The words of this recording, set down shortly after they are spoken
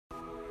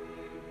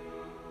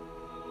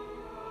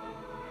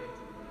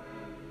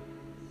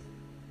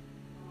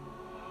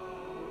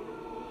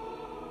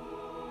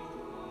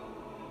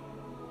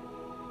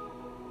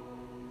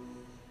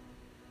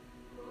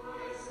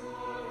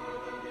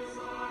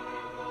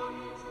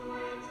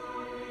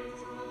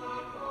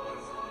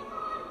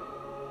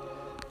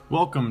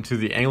Welcome to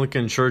the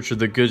Anglican Church of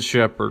the Good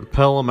Shepherd,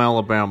 Pelham,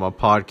 Alabama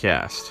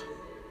podcast.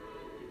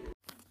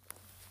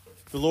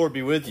 The Lord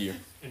be with you.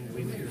 And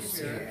with your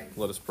spirit.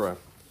 Let us pray.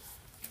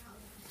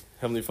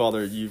 Heavenly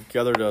Father, you've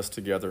gathered us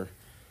together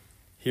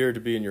here to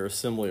be in your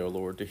assembly, O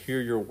Lord, to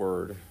hear your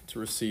word, to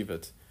receive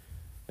it,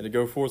 and to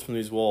go forth from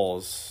these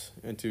walls,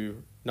 and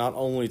to not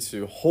only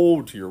to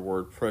hold to your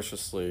word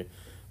preciously,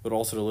 but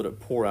also to let it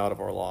pour out of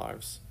our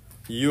lives.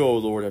 You, O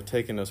Lord, have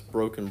taken us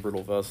broken,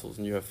 brittle vessels,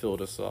 and you have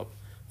filled us up.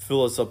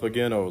 Fill us up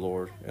again, O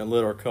Lord, and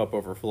let our cup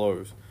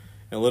overflow.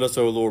 And let us,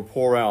 O Lord,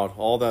 pour out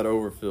all that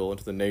overfill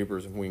into the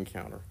neighbors and we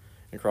encounter.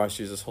 In Christ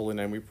Jesus' holy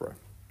name we pray.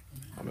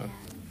 Amen.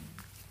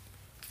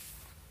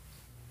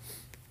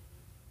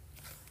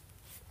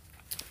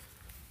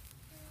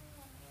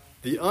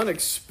 The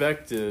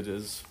unexpected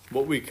is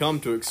what we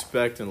come to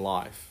expect in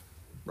life,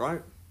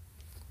 right?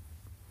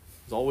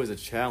 There's always a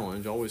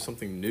challenge, always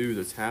something new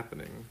that's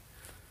happening.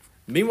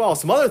 Meanwhile,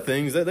 some other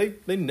things, they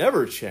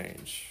never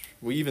change.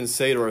 We even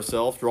say to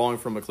ourselves, drawing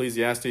from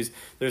Ecclesiastes,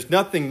 there's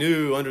nothing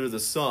new under the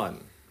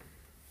sun.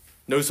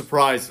 No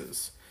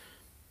surprises.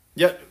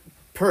 Yet,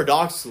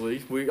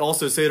 paradoxically, we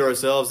also say to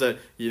ourselves that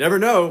you never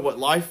know what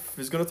life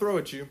is going to throw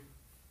at you.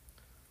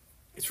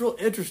 It's real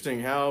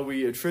interesting how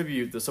we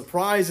attribute the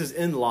surprises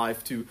in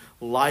life to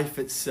life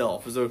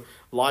itself, as though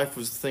life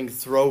was the thing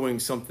throwing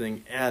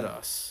something at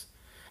us.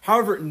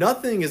 However,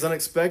 nothing is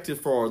unexpected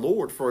for our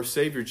Lord, for our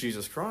Savior,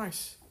 Jesus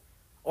Christ.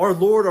 Our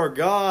Lord, our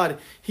God,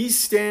 He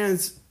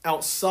stands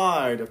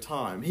outside of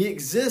time. He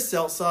exists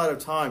outside of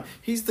time.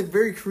 He's the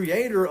very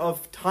creator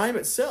of time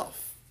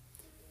itself.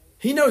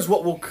 He knows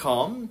what will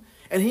come,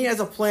 and He has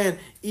a plan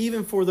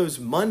even for those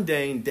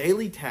mundane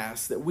daily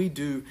tasks that we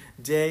do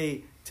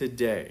day to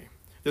day.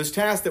 Those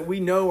tasks that we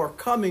know are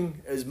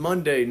coming as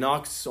Monday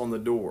knocks on the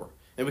door,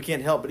 and we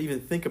can't help but even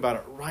think about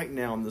it right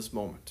now in this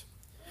moment.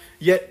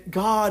 Yet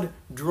God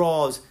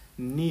draws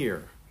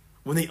near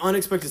when the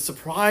unexpected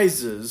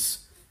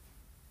surprises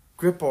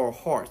grip our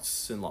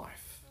hearts in life.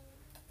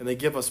 And they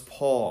give us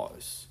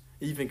pause,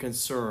 even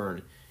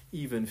concern,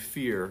 even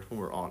fear when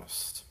we're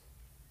honest.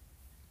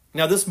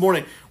 Now this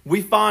morning,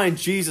 we find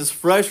Jesus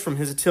fresh from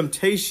his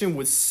temptation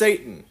with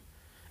Satan.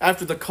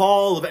 After the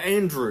call of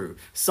Andrew,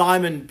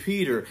 Simon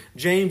Peter,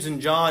 James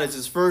and John as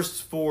his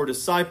first 4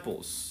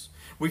 disciples.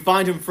 We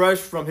find him fresh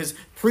from his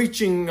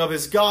preaching of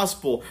his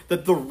gospel,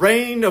 that the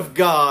reign of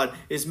God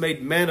is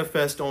made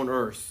manifest on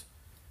earth,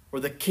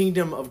 or the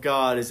kingdom of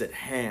God is at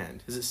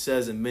hand, as it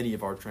says in many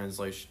of our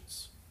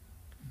translations.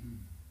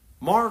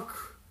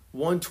 Mark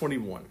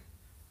 1:21.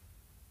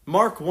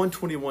 Mark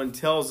 1:21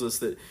 tells us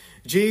that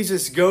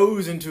Jesus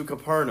goes into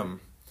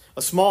Capernaum,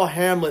 a small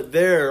hamlet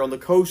there on the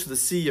coast of the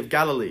Sea of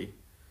Galilee.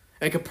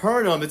 And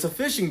Capernaum, it's a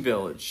fishing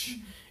village.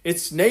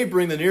 It's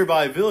neighboring the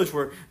nearby village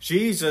where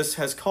Jesus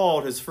has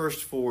called his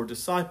first 4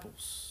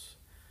 disciples.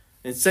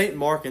 And St.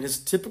 Mark, in his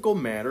typical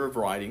manner of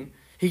writing,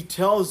 he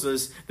tells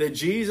us that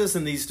Jesus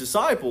and these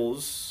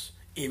disciples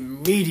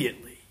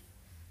immediately,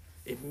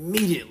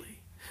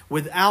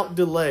 without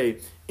delay,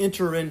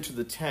 enter into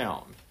the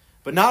town.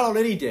 But not on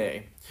any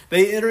day.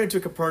 They enter into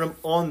Capernaum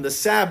on the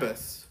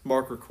Sabbath,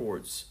 Mark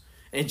records.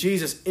 And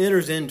Jesus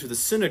enters into the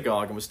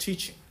synagogue and was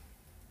teaching.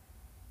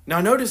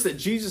 Now notice that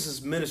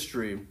Jesus'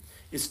 ministry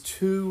is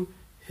to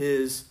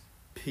his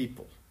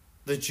people,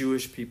 the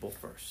Jewish people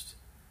first.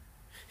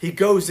 He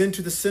goes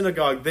into the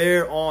synagogue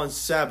there on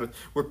Sabbath,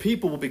 where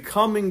people will be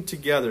coming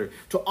together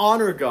to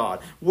honor God,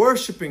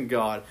 worshiping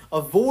God,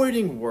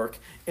 avoiding work,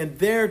 and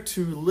there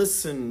to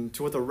listen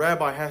to what the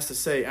rabbi has to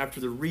say after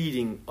the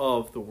reading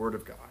of the Word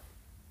of God.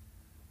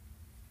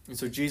 And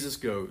so Jesus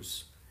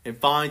goes and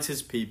finds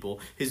his people,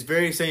 his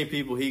very same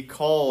people he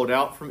called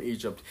out from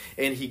Egypt,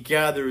 and he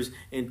gathers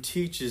and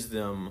teaches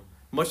them,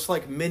 much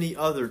like many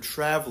other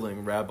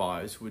traveling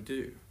rabbis would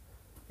do,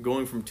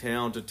 going from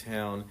town to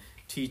town,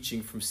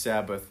 teaching from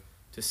Sabbath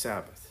to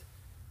Sabbath.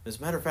 As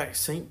a matter of fact,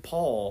 St.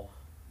 Paul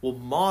will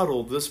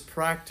model this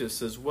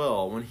practice as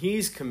well when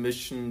he's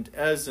commissioned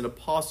as an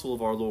apostle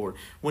of our Lord,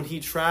 when he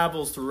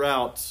travels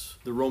throughout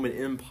the Roman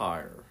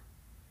Empire.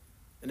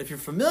 And if you're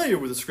familiar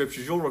with the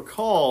scriptures, you'll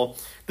recall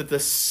that the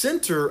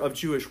center of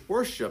Jewish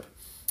worship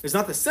is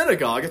not the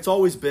synagogue, it's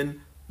always been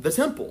the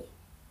temple.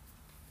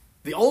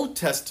 The Old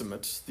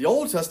Testament, the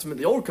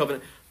Old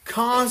Covenant,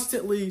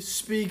 constantly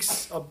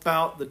speaks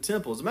about the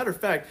temple. As a matter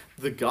of fact,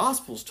 the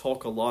Gospels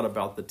talk a lot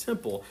about the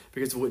temple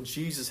because of what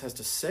Jesus has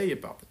to say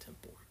about the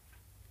temple.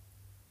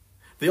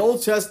 The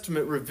Old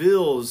Testament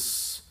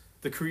reveals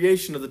the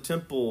creation of the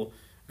temple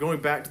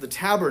going back to the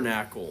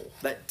tabernacle,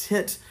 that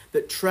tent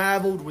that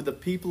traveled with the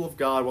people of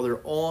God while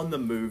they're on the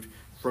move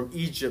from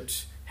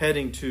Egypt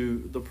heading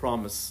to the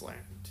Promised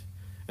Land.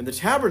 And the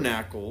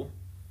tabernacle,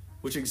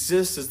 which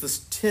exists as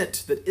this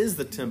tent that is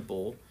the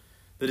temple,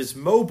 that is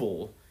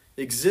mobile,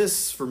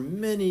 exists for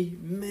many,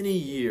 many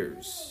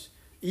years,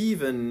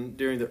 even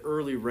during the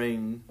early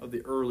reign of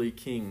the early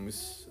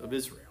kings of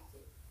Israel.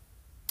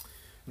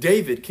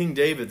 King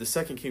David, the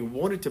second king,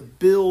 wanted to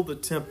build the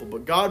temple,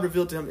 but God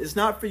revealed to him, it's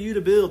not for you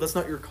to build, that's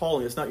not your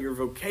calling, it's not your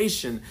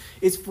vocation,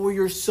 it's for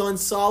your son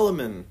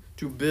Solomon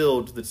to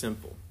build the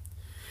temple.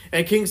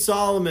 And King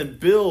Solomon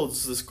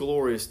builds this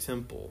glorious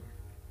temple,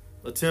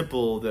 a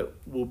temple that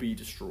will be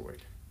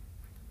destroyed.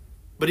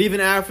 But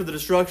even after the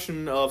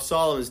destruction of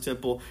Solomon's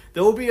temple,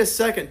 there will be a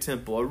second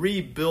temple, a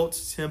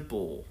rebuilt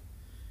temple.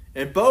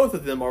 And both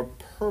of them are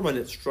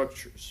permanent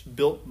structures,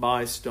 built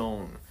by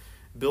stone,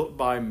 built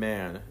by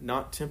man,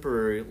 not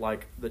temporary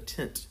like the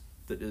tent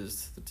that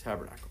is the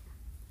tabernacle.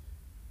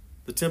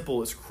 The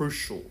temple is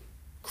crucial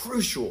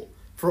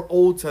for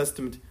Old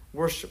Testament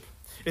worship.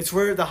 It's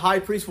where the high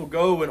priest will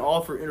go and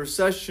offer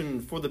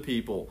intercession for the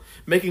people,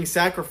 making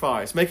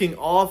sacrifice, making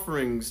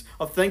offerings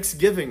of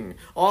thanksgiving,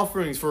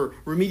 offerings for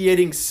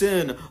remediating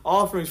sin,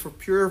 offerings for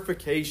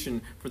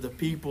purification for the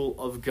people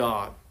of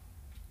God.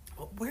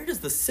 But where does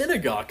the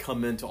synagogue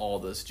come into all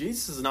this?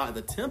 Jesus is not in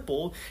the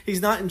temple.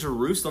 He's not in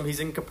Jerusalem. He's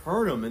in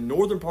Capernaum, in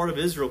northern part of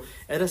Israel,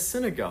 at a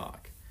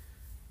synagogue.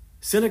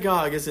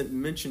 Synagogue isn't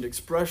mentioned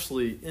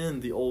expressly in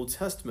the Old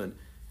Testament,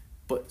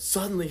 but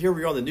suddenly here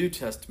we are in the New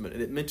Testament,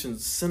 and it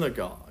mentions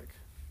synagogue.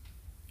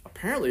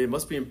 Apparently, it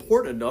must be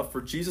important enough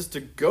for Jesus to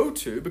go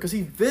to because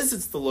he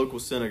visits the local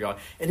synagogue,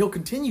 and he'll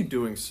continue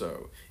doing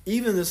so,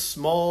 even in this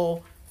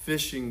small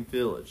fishing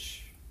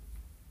village.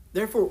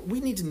 Therefore, we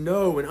need to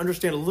know and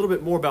understand a little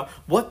bit more about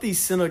what these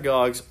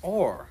synagogues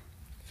are.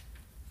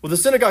 Well, the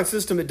synagogue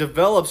system, it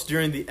develops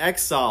during the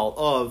exile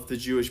of the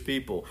Jewish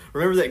people.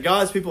 Remember that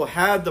God's people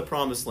had the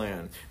promised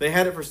land. They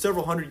had it for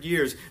several hundred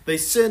years. They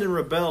sin and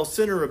rebel,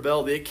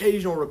 the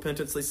occasional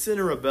repentance, they sin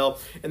and rebel,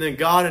 and then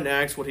God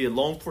enacts what he had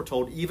long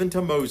foretold, even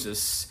to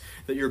Moses,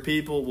 that your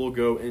people will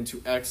go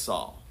into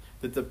exile,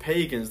 that the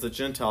pagans, the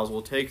Gentiles,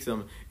 will take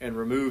them and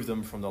remove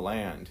them from the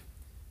land,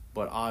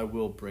 but I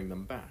will bring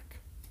them back.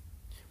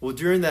 Well,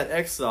 during that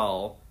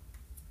exile,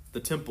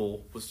 the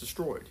temple was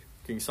destroyed,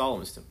 King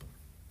Solomon's temple.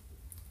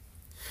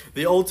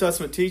 The Old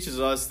Testament teaches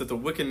us that the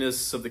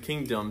wickedness of the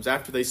kingdoms,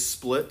 after they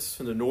split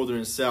in the northern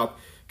and south,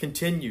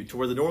 continued to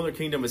where the northern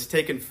kingdom was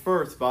taken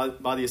first by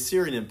the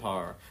Assyrian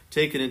Empire,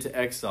 taken into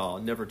exile,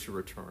 never to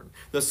return.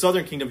 The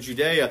southern kingdom,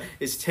 Judea,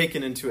 is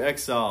taken into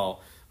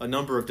exile a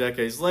number of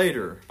decades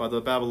later by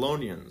the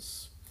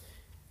Babylonians.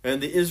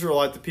 And the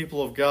Israelite, the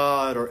people of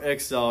God, are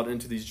exiled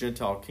into these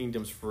Gentile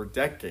kingdoms for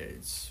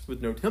decades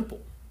with no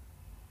temple,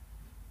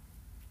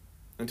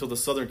 until the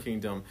southern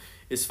kingdom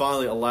is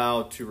finally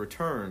allowed to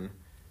return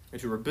and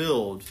to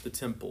rebuild the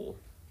temple,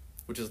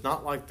 which is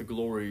not like the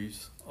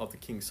glories of the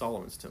King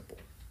Solomon's temple.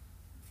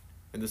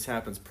 And this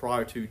happens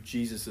prior to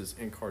Jesus'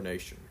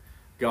 incarnation,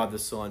 God the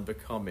Son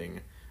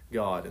becoming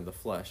God in the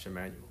flesh,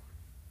 Emmanuel.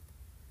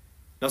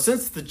 Now,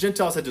 since the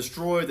Gentiles had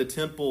destroyed the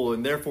temple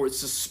and therefore it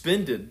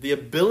suspended the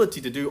ability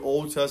to do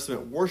Old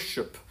Testament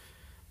worship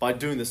by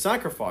doing the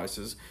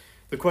sacrifices,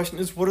 the question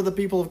is, what are the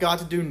people of God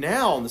to do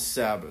now on the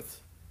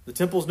Sabbath? The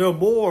temple's no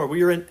more.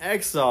 We are in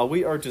exile.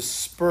 We are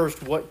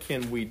dispersed. What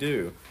can we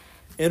do?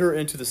 Enter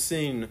into the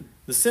scene,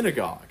 the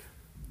synagogue,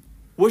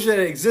 which had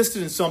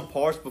existed in some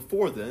parts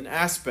before then,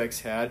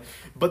 aspects had,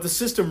 but the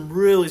system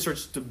really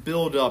starts to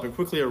build up and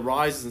quickly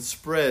arises and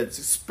spreads,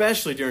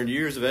 especially during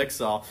years of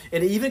exile,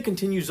 and it even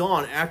continues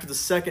on after the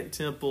second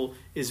temple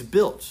is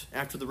built,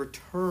 after the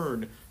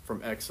return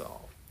from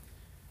exile.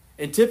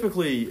 And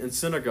typically in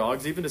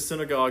synagogues, even in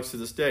synagogues to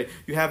this day,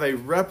 you have a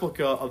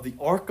replica of the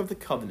Ark of the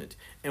Covenant,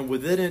 and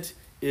within it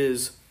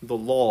is the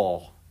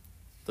law,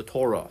 the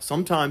Torah,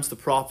 sometimes the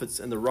prophets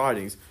and the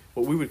writings,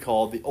 what we would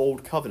call the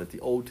Old Covenant,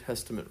 the Old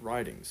Testament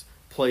writings,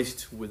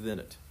 placed within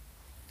it.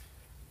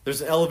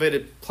 There's an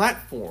elevated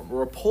platform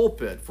or a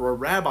pulpit for a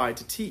rabbi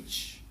to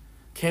teach.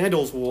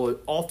 Candles will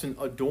often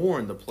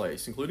adorn the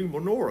place, including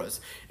menorahs,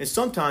 and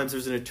sometimes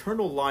there's an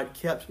eternal light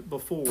kept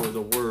before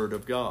the Word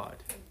of God.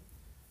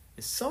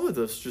 And some of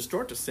this just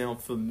start to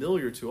sound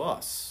familiar to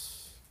us.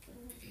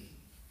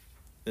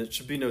 And it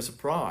should be no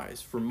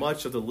surprise, for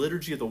much of the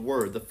liturgy of the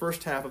Word, the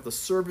first half of the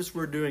service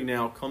we're doing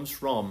now, comes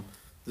from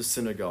the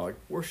synagogue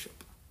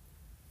worship.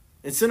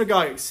 And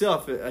synagogue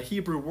itself, a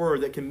Hebrew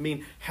word that can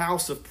mean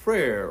house of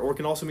prayer, or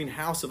can also mean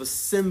house of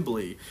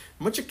assembly,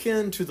 much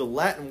akin to the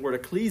Latin word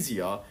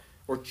ecclesia,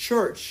 or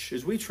church,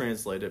 as we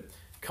translate it,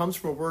 comes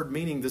from a word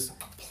meaning this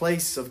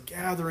place of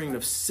gathering,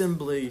 of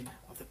assembly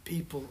of the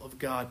people of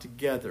God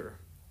together.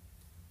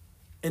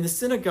 And the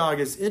synagogue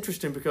is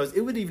interesting because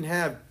it would even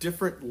have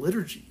different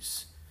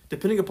liturgies,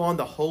 depending upon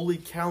the holy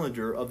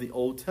calendar of the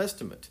Old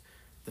Testament,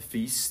 the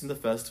feasts and the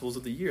festivals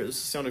of the year. This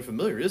is sounding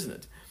familiar, isn't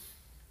it?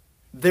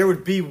 There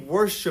would be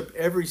worship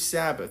every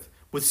Sabbath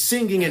with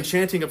singing and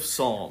chanting of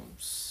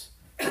psalms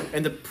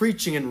and the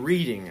preaching and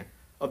reading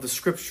of the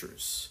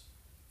scriptures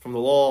from the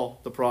law,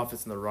 the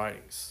prophets, and the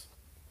writings.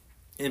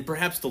 And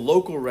perhaps the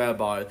local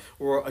rabbi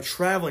or a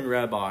traveling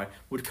rabbi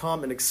would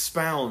come and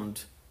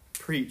expound,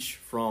 preach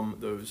from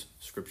those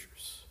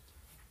scriptures.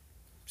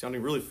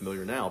 Sounding really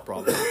familiar now,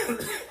 probably.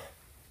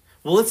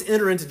 Well, let's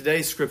enter into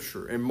today's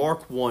scripture in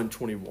Mark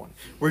 1:21,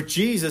 where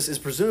Jesus is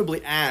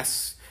presumably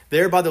asked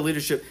there by the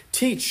leadership,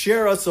 teach,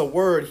 share us a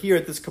word here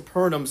at this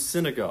Capernaum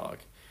synagogue.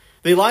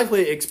 They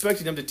likely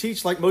expected him to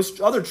teach like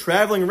most other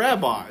traveling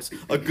rabbis,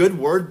 a good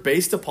word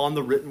based upon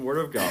the written word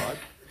of God,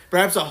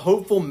 perhaps a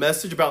hopeful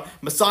message about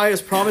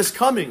Messiah's promised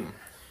coming.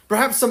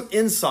 Perhaps some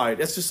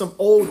insight as to some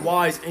old,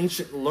 wise,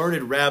 ancient,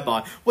 learned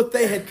rabbi, what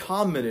they had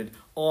commented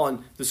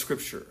on the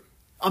Scripture.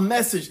 A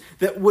message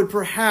that would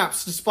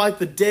perhaps, despite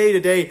the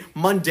day-to-day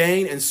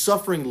mundane and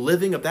suffering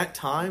living of that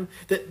time,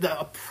 that the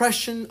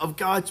oppression of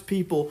God's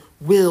people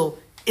will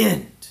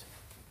end.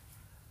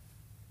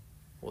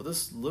 Well,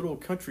 this little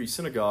country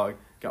synagogue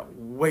got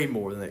way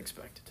more than they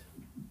expected.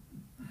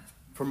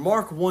 For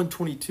Mark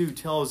 1:22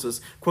 tells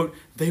us, quote,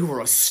 they were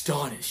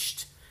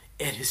astonished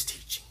at his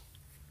teaching,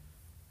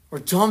 or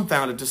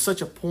dumbfounded to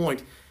such a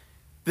point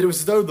that it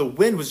was as though the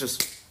wind was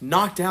just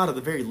knocked out of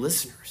the very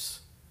listeners.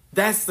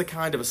 That's the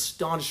kind of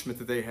astonishment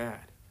that they had.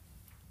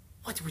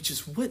 What did we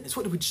just witness?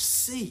 What did we just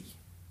see?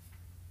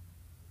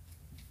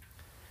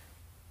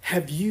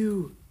 Have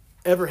you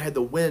ever had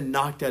the wind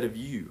knocked out of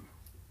you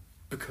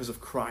because of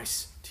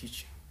Christ's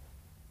teaching?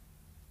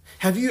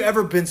 Have you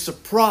ever been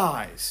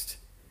surprised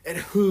at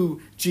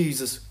who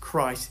Jesus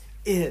Christ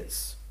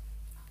is?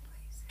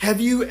 Have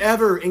you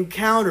ever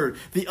encountered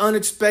the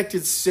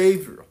unexpected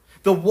Savior,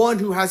 the one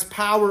who has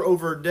power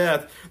over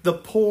death, the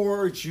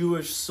poor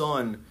Jewish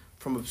son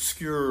from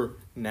obscure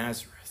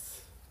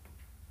Nazareth?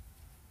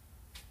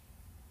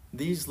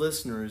 These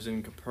listeners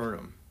in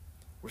Capernaum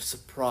were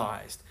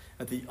surprised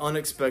at the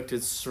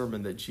unexpected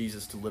sermon that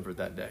Jesus delivered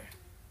that day.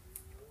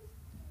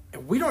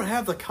 And we don't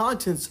have the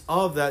contents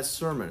of that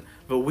sermon,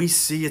 but we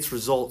see its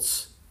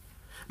results.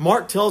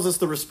 Mark tells us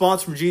the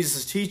response from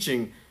Jesus'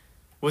 teaching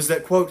was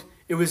that, quote,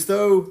 it was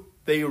though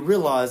they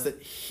realized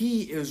that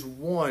he is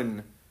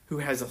one who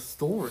has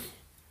authority.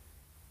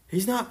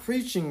 He's not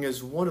preaching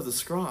as one of the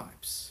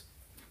scribes.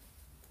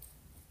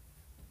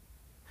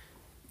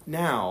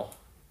 Now,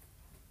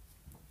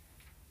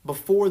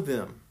 before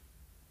them,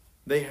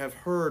 they have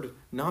heard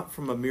not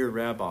from a mere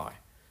rabbi,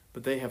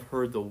 but they have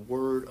heard the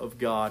word of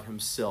God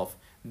himself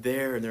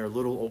there in their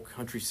little old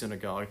country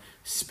synagogue,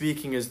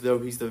 speaking as though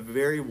he's the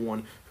very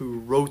one who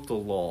wrote the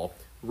law,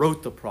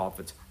 wrote the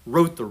prophets,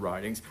 wrote the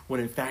writings,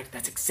 when in fact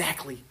that's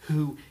exactly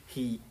who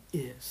he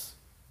is.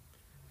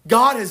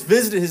 God has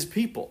visited his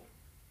people.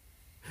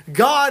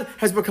 God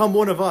has become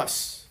one of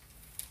us.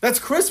 That's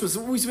Christmas,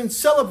 what we've been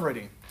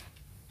celebrating.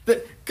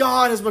 That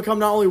God has become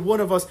not only one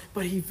of us,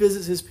 but he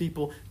visits his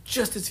people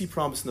just as he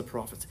promised in the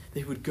prophets.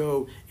 They would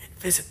go and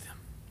visit them.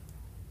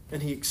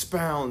 And he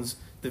expounds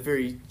the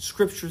very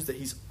scriptures that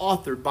he's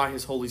authored by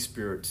his Holy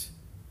Spirit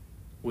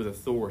with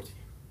authority.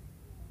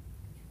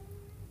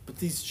 But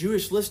these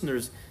Jewish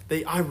listeners,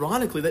 they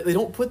ironically, they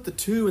don't put the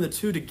two and the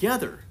two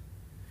together.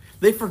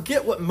 They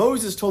forget what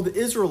Moses told the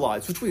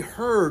Israelites, which we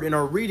heard in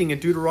our reading in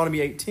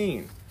Deuteronomy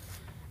 18.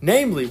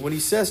 Namely, when he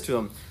says to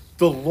them,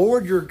 the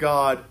Lord your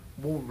God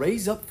will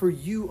raise up for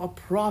you a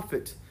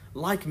prophet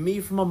like me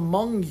from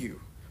among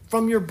you,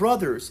 from your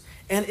brothers,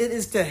 and it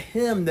is to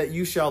him that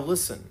you shall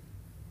listen.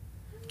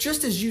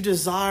 Just as you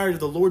desired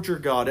the Lord your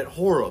God at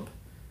Horeb,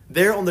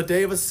 there on the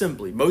day of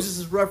assembly, Moses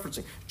is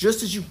referencing,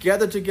 just as you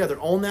gathered together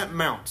on that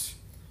mount.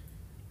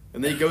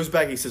 And then he goes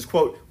back, he says,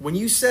 quote, when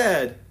you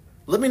said,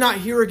 let me not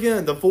hear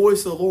again the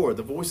voice of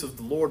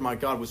the Lord my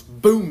God was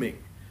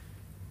booming,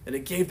 and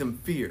it gave them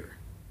fear.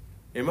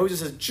 And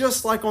Moses says,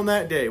 just like on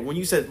that day, when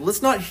you said,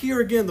 let's not hear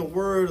again the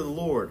word of the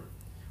Lord.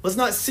 Let's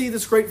not see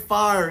this great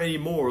fire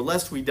anymore,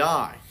 lest we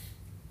die.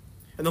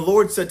 And the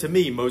Lord said to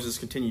me, Moses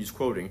continues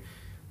quoting,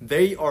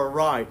 they are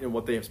right in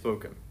what they have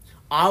spoken.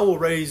 I will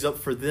raise up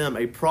for them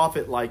a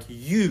prophet like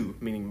you,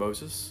 meaning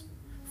Moses,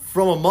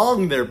 from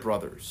among their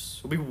brothers.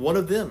 Will be one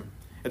of them.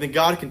 And then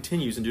God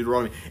continues in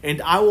Deuteronomy,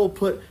 and I will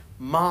put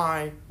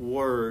my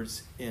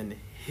words in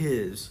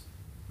his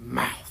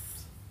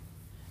mouth.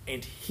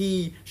 And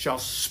he shall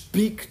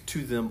speak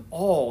to them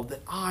all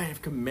that I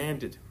have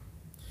commanded him.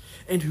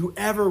 And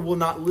whoever will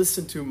not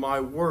listen to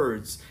my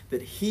words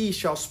that he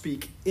shall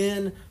speak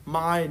in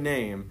my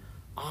name,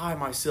 I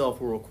myself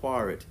will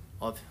require it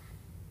of him.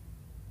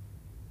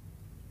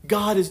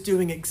 God is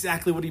doing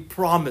exactly what he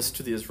promised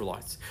to the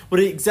Israelites.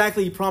 What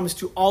exactly he promised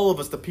to all of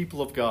us, the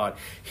people of God.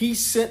 He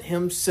sent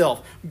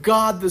himself,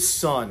 God the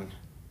Son,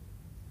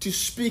 to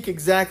speak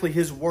exactly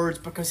his words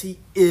because he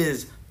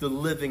is the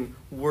living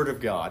Word of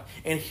God.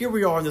 And here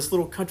we are in this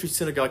little country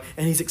synagogue,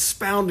 and he's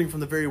expounding from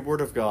the very Word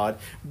of God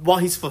while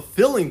he's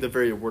fulfilling the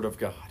very Word of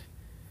God.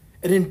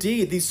 And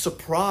indeed, these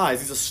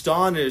surprised, these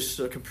astonished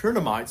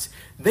Capernaumites,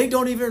 they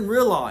don't even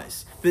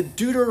realize that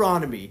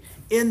Deuteronomy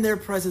in their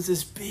presence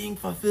is being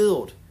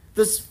fulfilled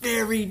this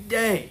very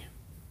day.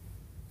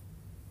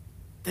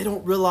 They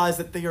don't realize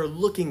that they are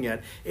looking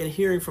at and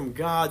hearing from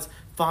God's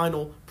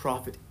final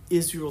prophet,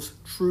 Israel's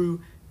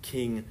true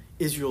king,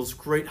 Israel's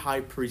great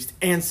high priest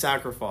and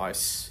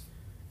sacrifice,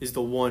 is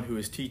the one who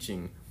is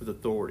teaching with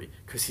authority,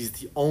 because he's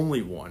the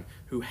only one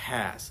who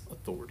has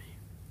authority.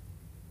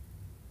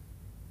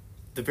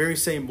 The very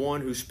same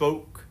one who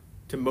spoke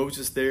to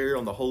Moses there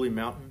on the holy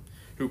mountain,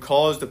 who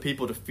caused the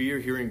people to fear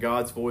hearing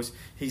God's voice,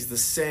 he's the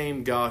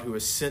same God who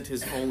has sent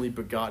his only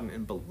begotten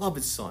and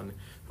beloved Son,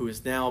 who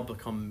has now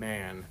become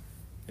man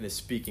and is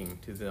speaking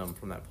to them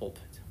from that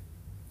pulpit.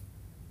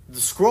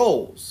 The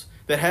scrolls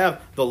that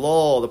have the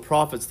law, the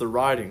prophets, the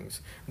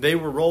writings. They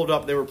were rolled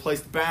up, they were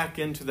placed back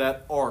into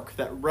that ark,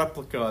 that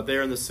replica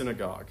there in the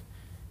synagogue.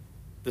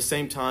 The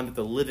same time that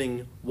the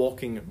living,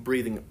 walking,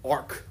 breathing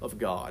ark of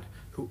God,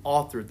 who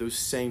authored those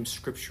same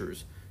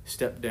scriptures,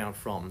 stepped down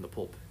from the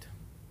pulpit.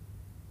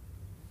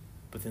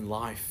 But then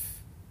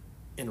life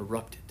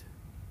interrupted.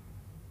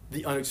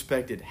 The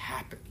unexpected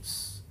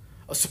happens.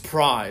 A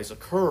surprise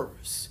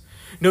occurs.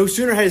 No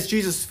sooner has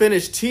Jesus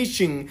finished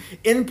teaching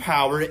in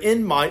power,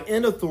 in might,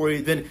 in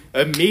authority, than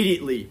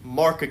immediately,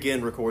 Mark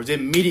again records,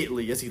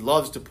 immediately, as he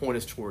loves to point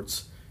us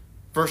towards.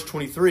 Verse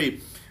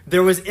 23,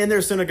 there was in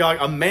their synagogue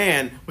a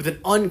man with an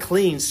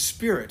unclean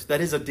spirit,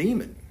 that is a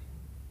demon.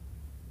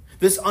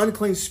 This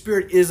unclean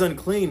spirit is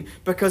unclean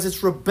because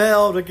it's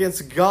rebelled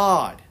against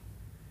God.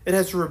 It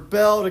has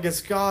rebelled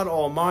against God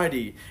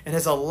Almighty and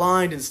has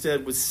aligned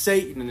instead with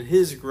Satan and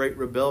his great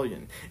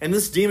rebellion. And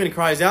this demon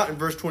cries out in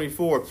verse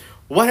 24,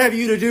 "What have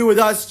you to do with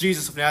us,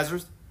 Jesus of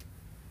Nazareth?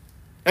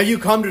 Have you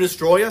come to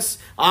destroy us?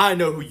 I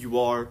know who you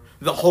are,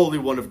 the Holy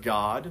One of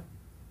God."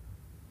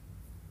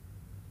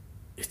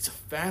 It's a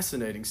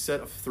fascinating set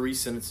of 3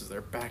 sentences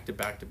there, back to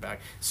back to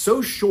back.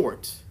 So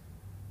short.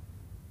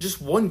 Just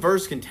one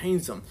verse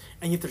contains them,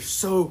 and yet they're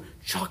so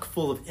chock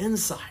full of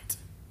insight.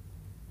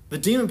 The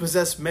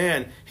demon-possessed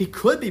man, he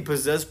could be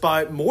possessed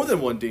by more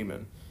than one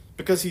demon,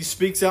 because he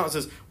speaks out and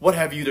says, "What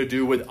have you to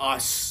do with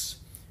us?"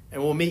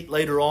 And we'll meet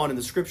later on in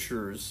the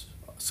scriptures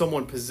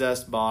someone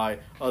possessed by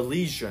a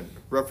legion,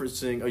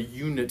 referencing a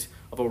unit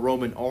of a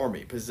Roman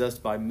army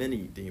possessed by many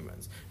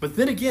demons. But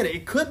then again,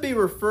 it could be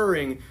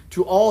referring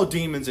to all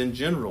demons in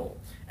general,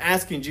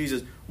 asking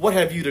Jesus, "What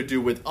have you to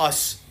do with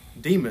us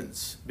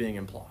demons?" being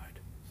implied.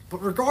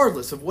 But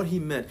regardless of what he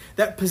meant,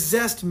 that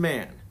possessed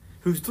man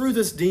who through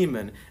this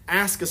demon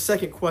asks a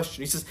second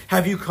question. He says,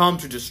 "Have you come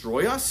to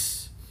destroy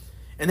us?"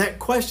 And that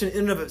question in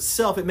and of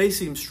itself, it may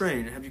seem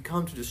strange. Have you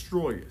come to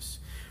destroy us?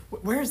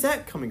 Where is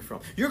that coming from?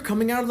 You're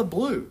coming out of the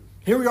blue.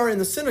 Here we are in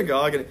the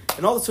synagogue,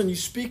 and all of a sudden you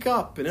speak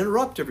up and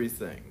interrupt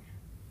everything.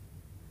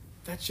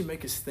 That should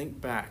make us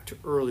think back to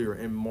earlier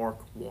in Mark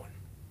 1.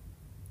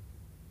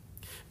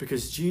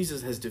 Because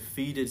Jesus has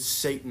defeated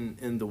Satan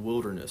in the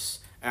wilderness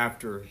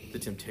after the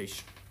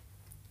temptation.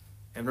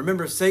 And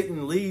remember,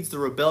 Satan leads the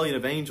rebellion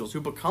of angels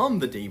who become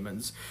the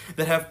demons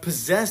that have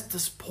possessed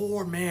this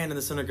poor man in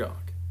the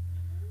synagogue.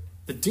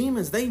 The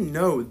demons, they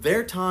know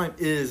their time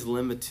is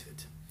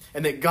limited,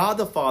 and that God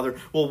the Father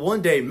will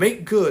one day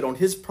make good on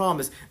his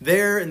promise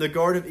there in the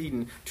Garden of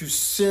Eden to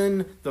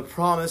send the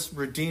promised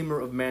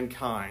Redeemer of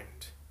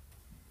mankind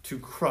to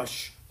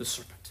crush the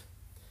serpent.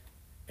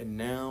 And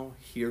now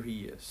here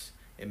he is,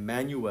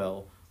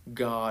 Emmanuel,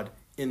 God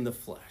in the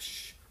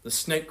flesh. The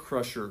snake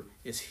crusher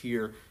is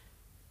here.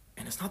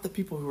 And it's not the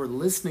people who are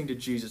listening to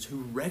Jesus who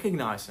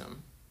recognize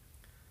him,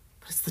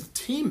 but it's the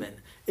demon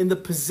in the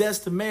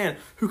possessed man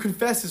who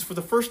confesses for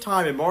the first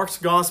time in Mark's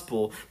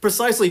gospel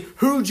precisely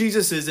who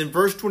Jesus is in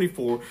verse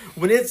 24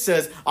 when it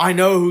says, "I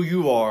know who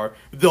you are,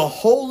 the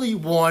Holy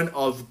One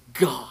of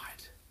God."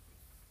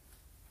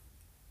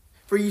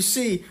 For you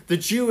see, the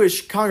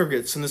Jewish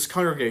congregates in this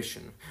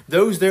congregation,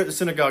 those there at the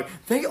synagogue,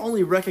 they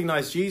only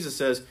recognize Jesus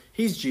as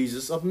he's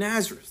Jesus of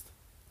Nazareth,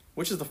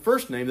 which is the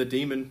first name the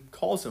demon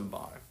calls him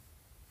by.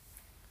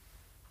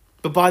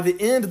 But by the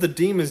end of the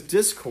demon's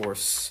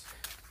discourse,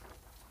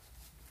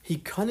 he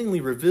cunningly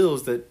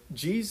reveals that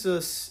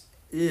Jesus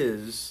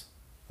is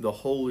the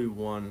Holy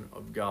One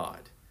of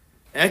God,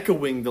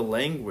 echoing the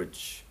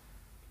language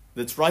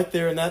that's right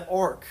there in that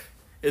ark,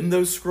 in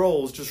those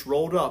scrolls just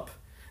rolled up,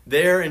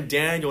 there in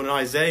Daniel and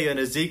Isaiah and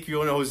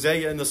Ezekiel and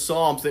Hosea and the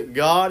Psalms, that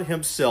God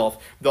himself,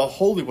 the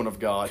Holy One of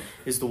God,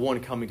 is the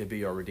one coming to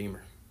be our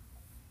Redeemer.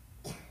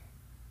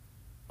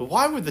 But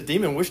why would the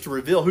demon wish to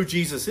reveal who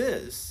Jesus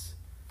is?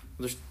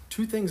 There's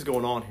 2 things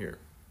going on here.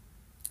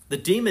 The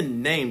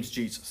demon names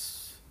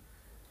Jesus.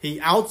 He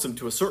outs him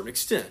to a certain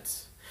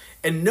extent.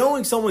 And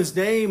knowing someone's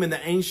name in the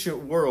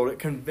ancient world, it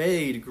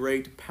conveyed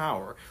great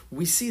power.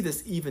 We see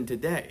this even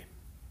today.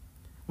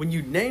 When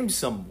you name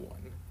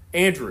someone,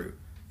 Andrew,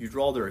 you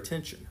draw their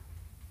attention.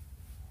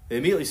 They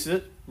immediately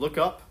sit, look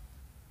up,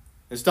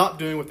 and stop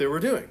doing what they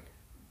were doing.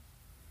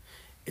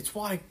 It's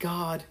why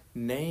God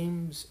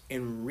names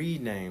and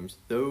renames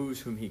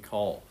those whom he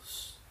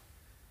calls.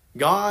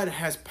 God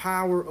has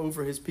power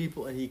over his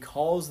people, and he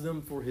calls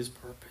them for his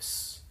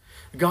purpose.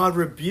 God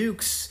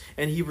rebukes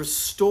and he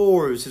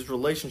restores his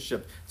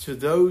relationship to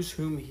those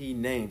whom he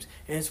names.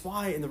 And it's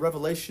why in the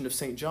revelation of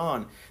St.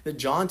 John, that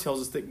John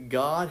tells us that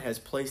God has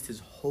placed his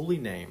holy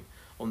name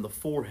on the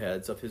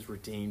foreheads of his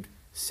redeemed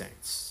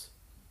saints.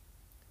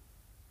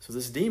 So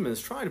this demon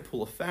is trying to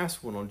pull a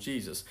fast one on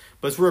Jesus.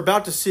 But as we're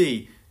about to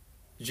see,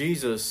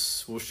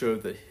 Jesus will show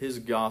that his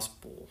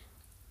gospel,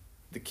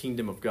 the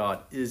kingdom of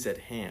God, is at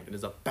hand and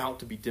is about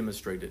to be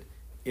demonstrated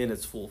in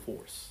its full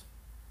force.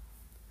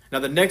 Now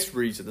the next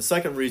reason, the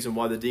second reason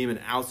why the demon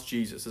outs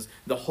Jesus is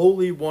the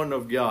Holy One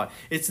of God.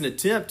 It's an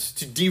attempt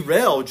to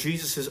derail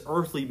Jesus'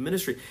 earthly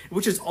ministry,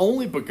 which has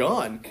only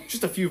begun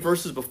just a few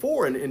verses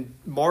before in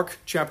Mark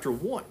chapter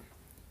 1.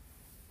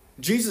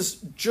 Jesus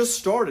just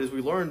started, as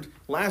we learned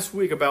last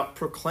week, about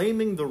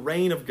proclaiming the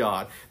reign of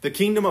God. The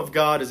kingdom of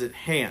God is at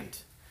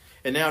hand.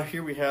 And now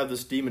here we have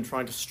this demon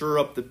trying to stir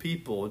up the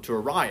people into a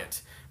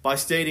riot by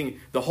stating,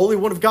 the Holy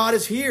One of God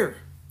is here.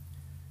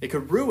 It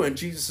could ruin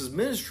Jesus'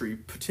 ministry,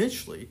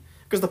 potentially,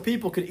 because the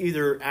people could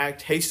either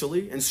act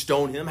hastily and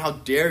stone him, how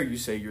dare you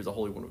say you're the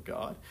Holy One of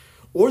God,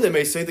 or they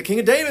may say the King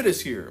of David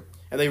is here,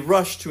 and they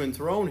rush to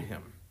enthrone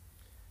him.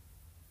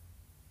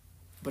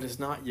 But it's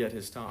not yet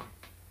his time.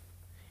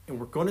 And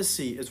we're going to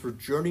see, as we're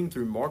journeying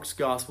through Mark's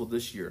gospel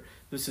this year,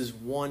 this is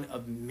one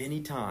of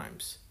many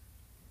times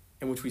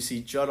in which we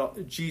see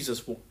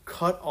Jesus will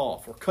cut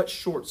off or cut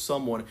short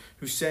someone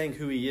who's saying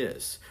who he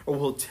is, or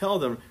will tell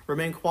them,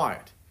 remain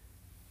quiet.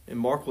 And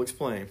Mark will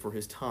explain, for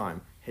his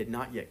time had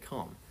not yet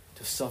come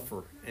to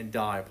suffer and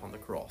die upon the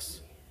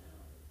cross.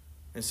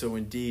 And so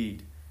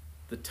indeed,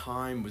 the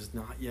time was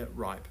not yet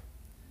ripe,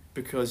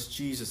 because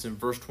Jesus, in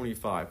verse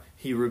 25,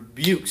 he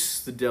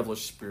rebukes the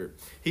devilish spirit.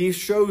 He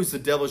shows the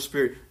devilish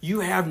spirit, you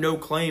have no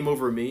claim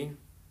over me.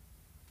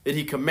 And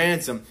he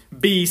commands him,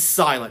 be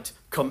silent,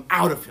 come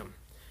out of him.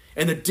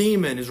 And the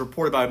demon is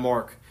reported by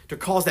Mark to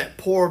cause that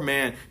poor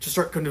man to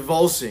start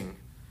convulsing,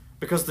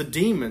 because the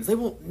demons, they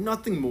want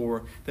nothing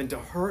more than to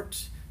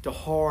hurt, to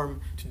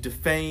harm, to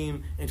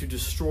defame, and to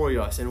destroy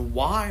us. And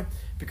why?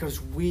 Because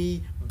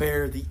we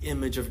bear the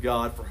image of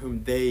God for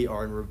whom they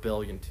are in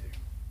rebellion to.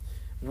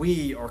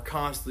 We are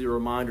constantly a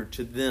reminder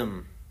to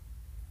them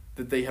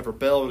that they have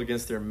rebelled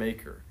against their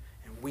Maker,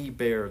 and we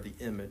bear the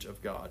image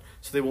of God.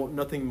 So they want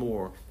nothing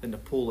more than to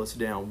pull us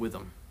down with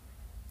them,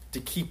 to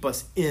keep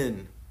us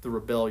in the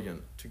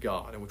rebellion to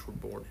God in which we're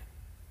born in.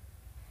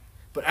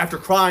 But after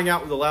crying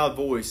out with a loud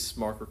voice,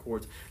 Mark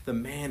records, the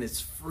man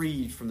is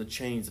freed from the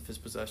chains of his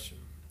possession.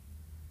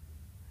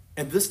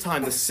 And this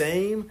time, the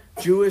same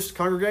Jewish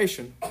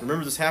congregation,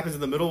 remember this happens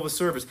in the middle of a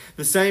service,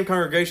 the same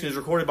congregation is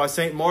recorded by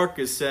St. Mark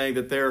as saying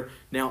that they're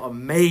now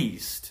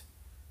amazed.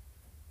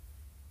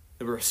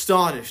 They were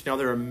astonished, now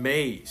they're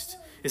amazed.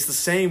 It's the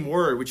same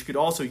word which you could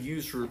also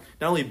use for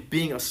not only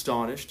being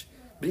astonished,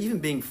 but even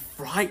being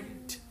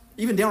frightened,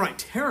 even downright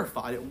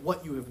terrified at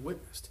what you have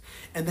witnessed.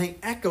 And they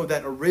echo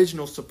that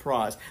original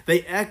surprise.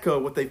 They echo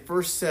what they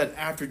first said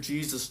after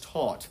Jesus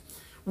taught.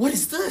 What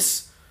is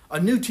this? A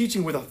new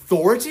teaching with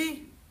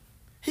authority?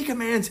 He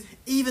commands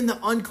even the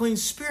unclean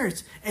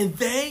spirits, and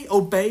they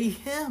obey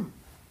him.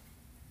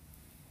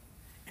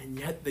 And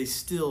yet they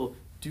still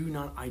do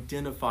not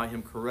identify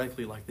him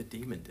correctly like the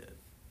demon did.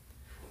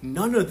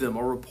 None of them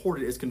are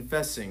reported as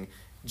confessing,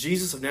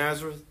 Jesus of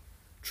Nazareth,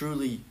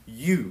 truly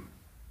you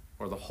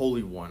are the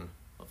Holy One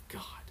of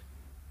God.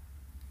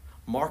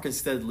 Mark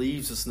instead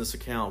leaves us in this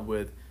account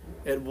with,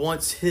 at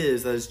once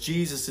his, that is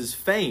Jesus'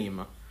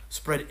 fame,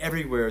 spread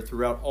everywhere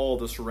throughout all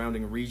the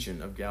surrounding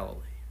region of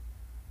Galilee.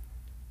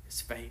 His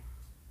fame.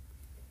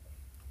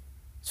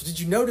 So did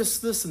you notice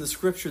this in the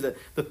scripture, that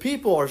the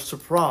people are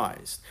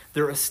surprised,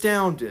 they're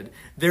astounded,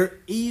 they're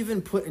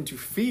even put into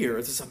fear.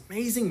 It's this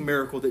amazing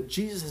miracle that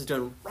Jesus has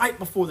done right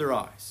before their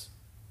eyes.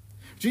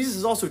 Jesus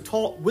is also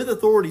taught with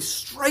authority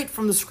straight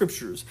from the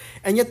scriptures.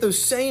 And yet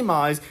those same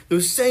eyes,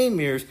 those same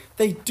ears,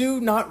 they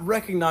do not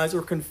recognize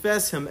or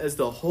confess him as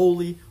the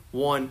Holy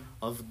One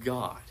of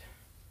God.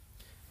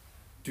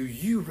 Do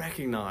you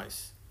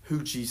recognize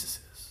who Jesus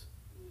is?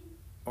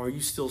 Or are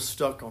you still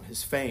stuck on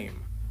his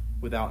fame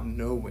without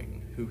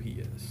knowing who he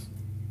is?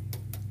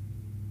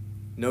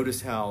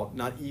 Notice how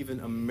not even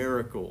a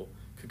miracle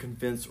could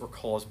convince or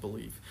cause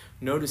belief.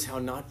 Notice how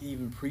not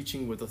even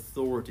preaching with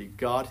authority,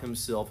 God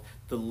himself,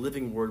 the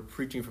living word,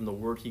 preaching from the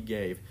word he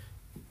gave,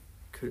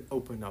 could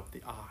open up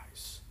the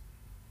eyes.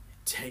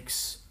 It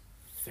takes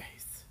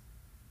faith.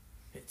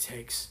 It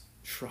takes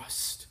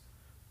trust.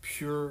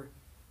 Pure,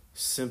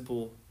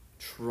 simple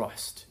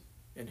trust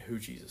in who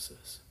Jesus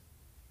is.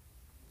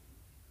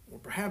 Or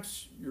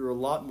perhaps you're a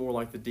lot more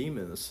like the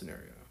demon in this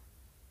scenario.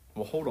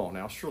 Well, hold on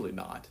now. Surely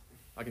not.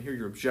 I can hear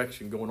your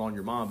objection going on in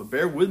your mind, but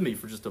bear with me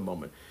for just a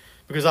moment,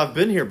 because I've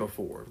been here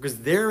before, because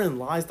therein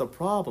lies the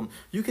problem.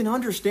 You can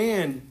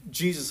understand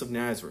Jesus of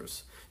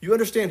Nazareth. You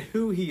understand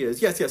who he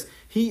is. Yes,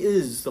 he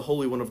is the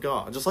Holy One of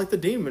God, just like the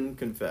demon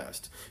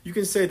confessed. You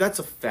can say that's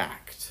a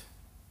fact,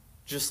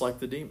 just like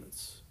the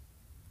demons.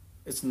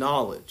 It's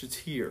knowledge, it's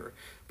here.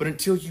 But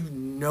until you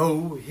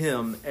know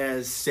him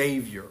as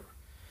Savior,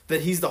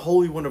 that he's the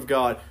Holy One of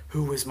God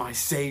who is my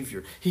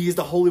Savior. He is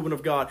the Holy One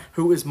of God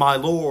who is my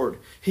Lord.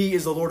 He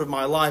is the Lord of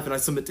my life, and I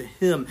submit to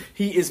him.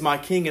 He is my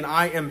King, and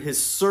I am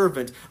his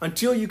servant.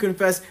 Until you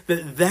confess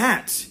that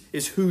that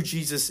is who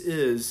Jesus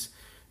is,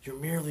 you're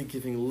merely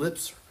giving lip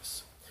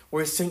service. Or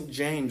as St.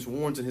 James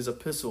warns in his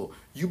epistle,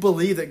 you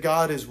believe that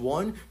God is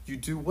one, you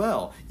do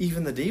well.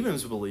 Even the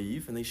demons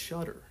believe, and they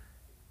shudder.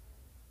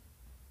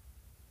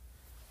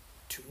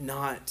 Do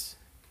not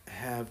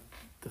have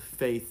the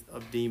faith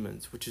of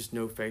demons, which is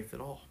no faith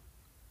at all.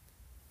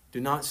 Do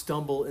not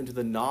stumble into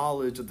the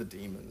knowledge of the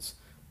demons,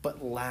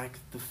 but lack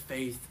the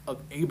faith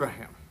of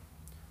Abraham,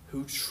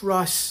 who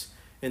trusts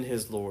in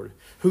his Lord,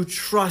 who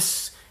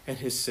trusts in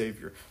his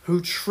Savior,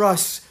 who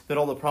trusts that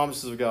all the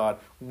promises of God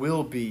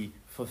will be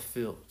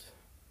fulfilled.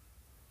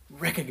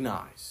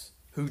 recognize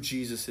who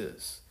Jesus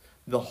is,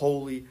 the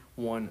Holy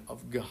One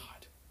of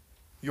God,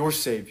 your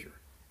Savior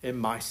and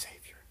my Savior.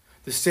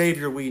 The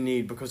Savior we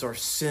need because our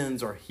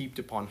sins are heaped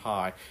upon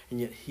high,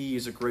 and yet He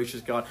is a gracious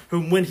God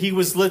who, when He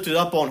was lifted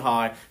up on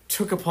high,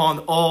 took upon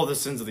all the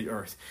sins of the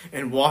earth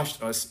and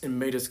washed us and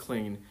made us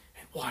clean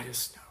and white as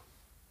snow.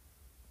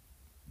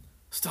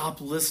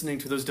 Stop listening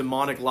to those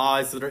demonic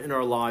lies that are in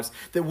our lives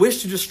that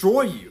wish to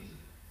destroy you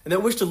and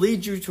that wish to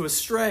lead you to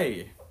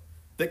astray,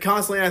 that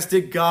constantly ask,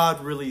 did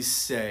God really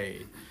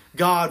say?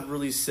 God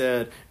really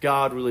said,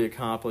 God really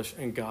accomplished,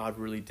 and God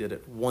really did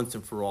it once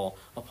and for all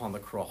upon the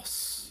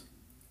cross.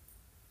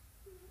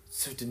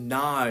 So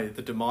deny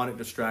the demonic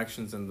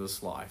distractions in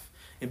this life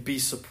and be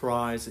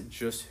surprised at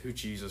just who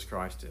Jesus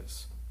Christ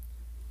is.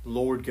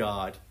 Lord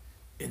God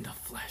in the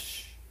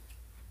flesh,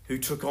 who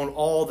took on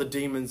all the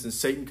demons and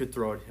Satan could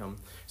throw at him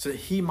so that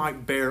He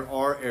might bear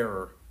our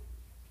error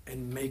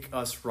and make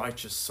us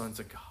righteous sons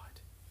of God.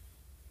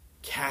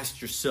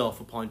 Cast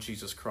yourself upon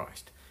Jesus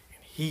Christ,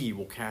 and He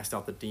will cast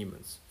out the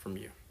demons from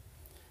you.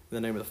 In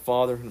the name of the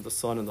Father, and of the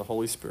Son, and the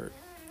Holy Spirit.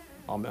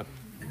 Amen.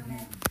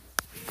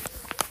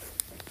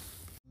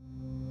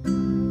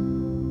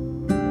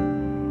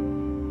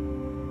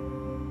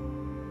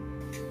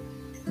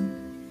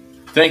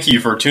 Thank you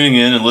for tuning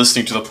in and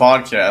listening to the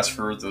podcast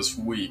for this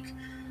week.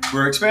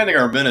 We're expanding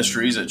our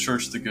ministries at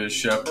Church of the Good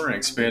Shepherd and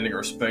expanding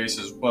our space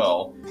as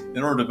well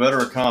in order to better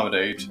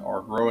accommodate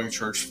our growing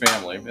church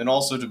family and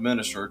also to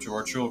minister to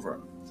our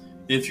children.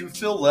 If you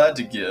feel led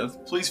to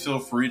give, please feel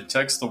free to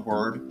text the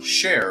word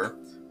SHARE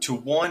to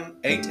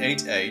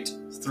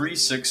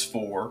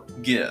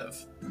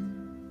 1-888-364-GIVE.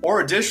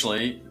 Or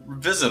additionally,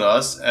 visit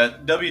us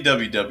at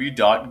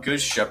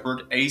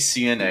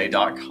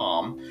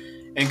www.goodshepherdacna.com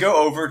and go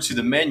over to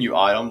the menu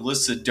item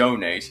listed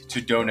Donate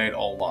to donate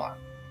online.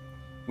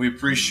 We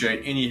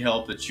appreciate any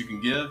help that you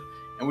can give,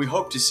 and we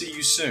hope to see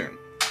you soon.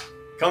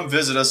 Come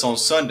visit us on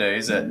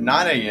Sundays at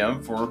 9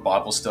 a.m. for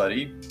Bible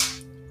study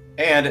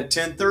and at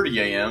 10:30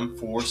 a.m.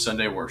 for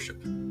Sunday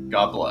worship.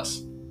 God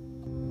bless.